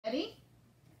Ready?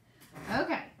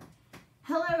 Okay.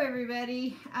 Hello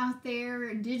everybody out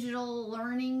there, digital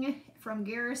learning from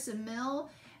Garrison Mill.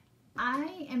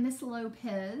 I am Miss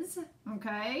Lopez,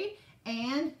 okay?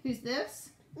 And who's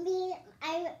this? Me,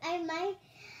 I'm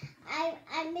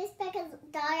Miss Becca's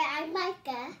daughter, I'm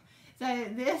Micah. So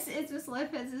this is Miss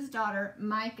Lopez's daughter,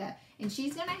 Micah, and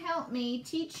she's gonna help me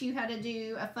teach you how to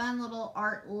do a fun little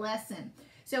art lesson.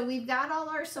 So we've got all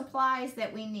our supplies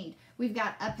that we need. We've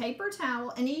got a paper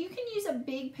towel, and you can use a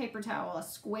big paper towel, a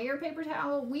square paper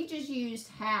towel. We just used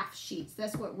half sheets.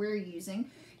 That's what we're using.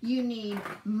 You need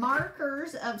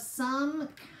markers of some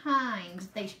kind.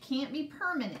 They can't be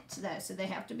permanent though, so they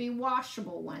have to be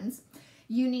washable ones.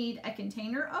 You need a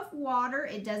container of water.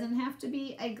 It doesn't have to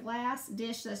be a glass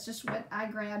dish. That's just what I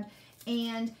grabbed.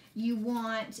 And you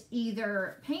want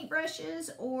either paintbrushes,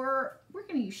 or we're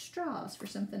going to use straws for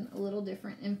something a little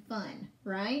different and fun,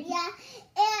 right? Yeah,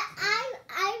 and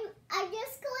I'm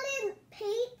just going to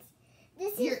paint.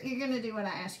 This is you're going to do what I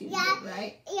asked you to do,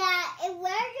 right? Yeah, and we're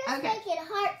just making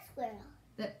heart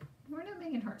swirls. We're not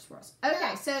making heart swirls. Okay,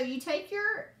 no. So you take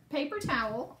your paper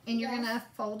towel and you're going to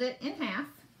fold it in half.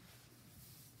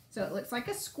 So it looks like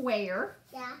a square.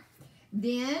 Yeah.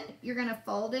 Then you're going to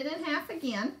fold it in half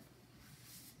again.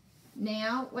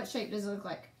 Now, what shape does it look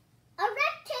like? A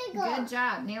rectangle. Good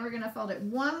job. Now we're going to fold it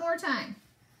one more time.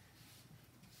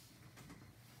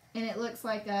 And it looks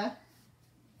like a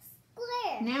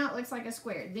square. Now it looks like a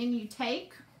square. Then you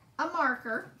take a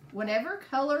marker, whatever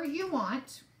color you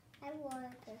want. I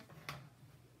want it.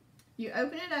 You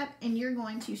open it up and you're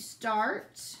going to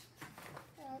start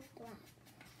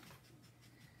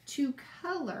to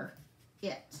color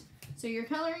it. So you're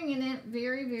coloring in it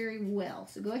very, very well.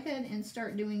 So go ahead and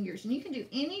start doing yours. And you can do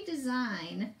any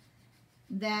design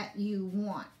that you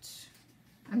want.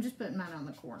 I'm just putting mine on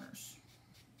the corners.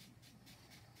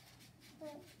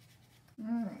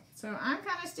 All right, so I'm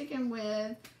kind of sticking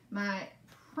with my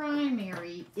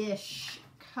primary-ish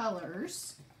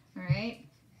colors. All right,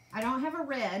 I don't have a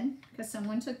red because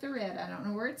someone took the red. I don't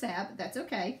know where it's at, but that's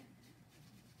okay.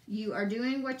 You are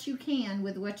doing what you can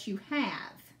with what you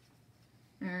have.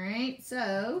 All right,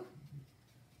 so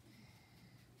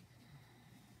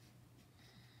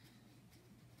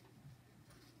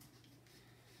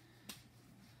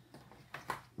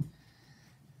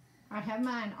I have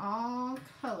mine all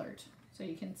colored, so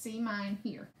you can see mine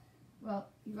here. Well,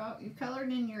 you've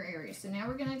colored in your area, so now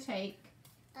we're going to take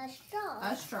a straw.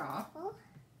 A straw. Oh.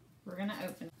 We're going to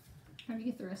open. How do you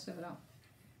get the rest of it off?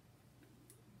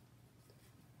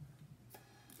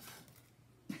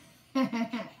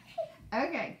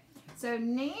 Okay, so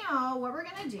now what we're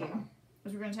going to do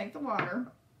is we're going to take the water.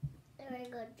 And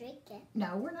we're going to drink it.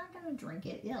 No, we're not going to drink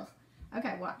it. Ew.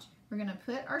 Okay, watch. We're going to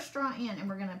put our straw in and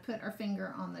we're going to put our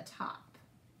finger on the top.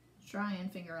 Straw in,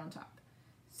 finger on top.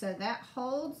 So that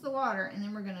holds the water, and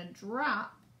then we're going to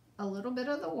drop a little bit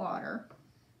of the water.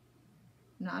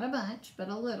 Not a bunch, but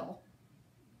a little.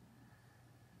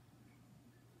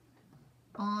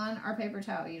 On our paper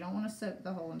towel. You don't want to soak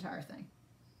the whole entire thing.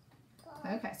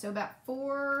 Okay, so about 4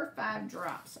 or 5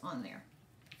 drops on there.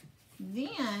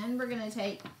 Then we're going to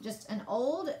take just an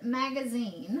old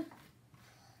magazine,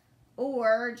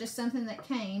 or just something that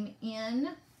came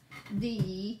in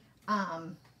the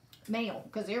mail,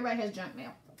 because everybody has junk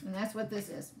mail, and that's what this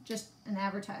is, just an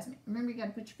advertisement. Remember, you got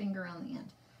to put your finger on the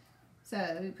end.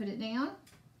 So you put it down,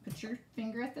 put your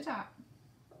finger at the top.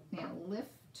 Now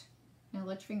lift, now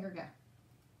let your finger go.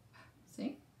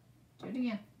 See? Do it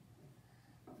again.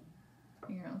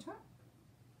 Finger on top,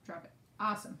 drop it.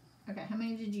 Awesome. Okay, how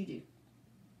many did you do?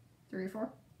 3 or 4?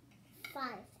 5.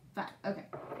 5. Okay.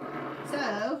 So,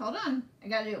 hold on. I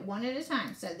got to do it one at a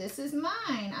time. So, this is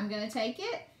mine. I'm going to take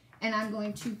it, and I'm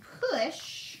going to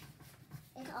push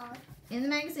it on in the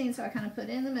magazine. So, I kind of put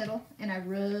it in the middle, and I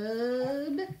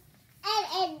rub. And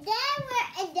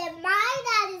then my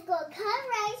dad is going to come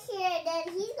right here, and then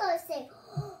he's going to say,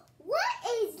 what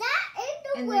is that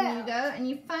in the world? And then you go and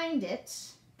you find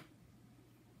it,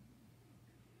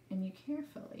 and you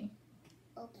carefully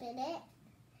open it.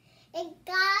 And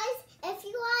guys, if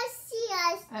you want to see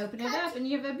us, open it up, and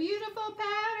you have a beautiful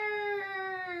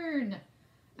pattern.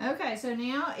 Okay, so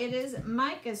now it is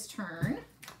Micah's turn.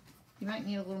 You might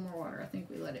need a little more water. I think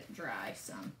we let it dry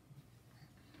some.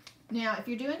 Now, if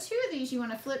you're doing 2 of these, you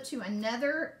want to flip to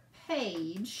another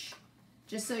page,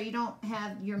 just so you don't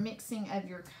have your mixing of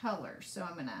your colors. So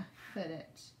I'm going to put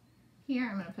it here.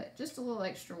 I'm going to put just a little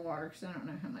extra water, because I don't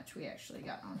know how much we actually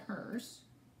got on hers.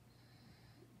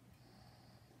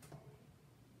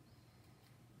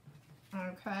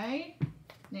 Okay,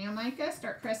 now Micah,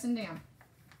 start pressing down.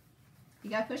 You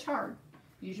gotta push hard.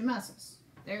 Use your muscles.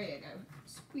 There you go.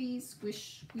 Squeeze,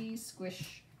 squish, squeeze,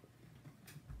 squish.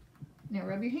 Now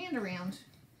rub your hand around.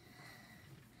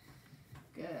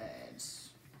 Good.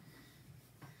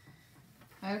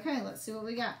 Okay, let's see what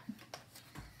we got.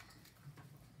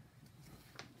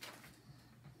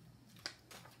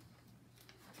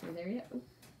 Okay, there you go.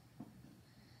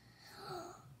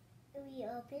 We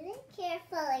open it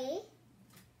carefully.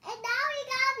 And now we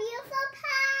got a beautiful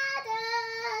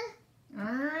pattern.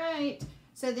 All right.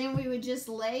 So then we would just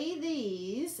lay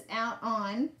these out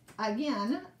on,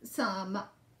 again, some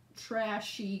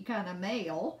trashy kind of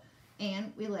mail,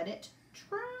 and we let it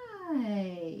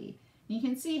dry. You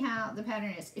can see how the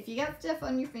pattern is. If you got stuff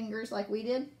on your fingers like we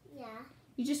did, Yeah.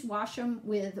 you just wash them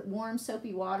with warm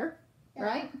soapy water,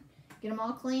 right? Get them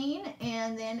all clean,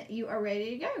 and then you are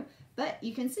ready to go. But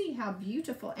you can see how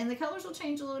beautiful, and the colors will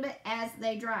change a little bit as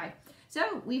they dry.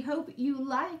 So we hope you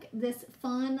like this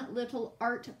fun little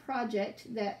art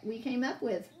project that we came up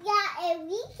with. Yeah, and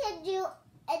we can do,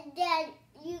 and then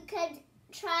you can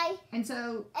try. And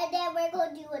so, And then we're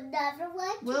going to do another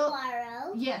one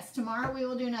tomorrow. Yes, tomorrow we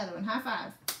will do another one. High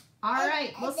five. All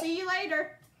right, we'll see you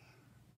later.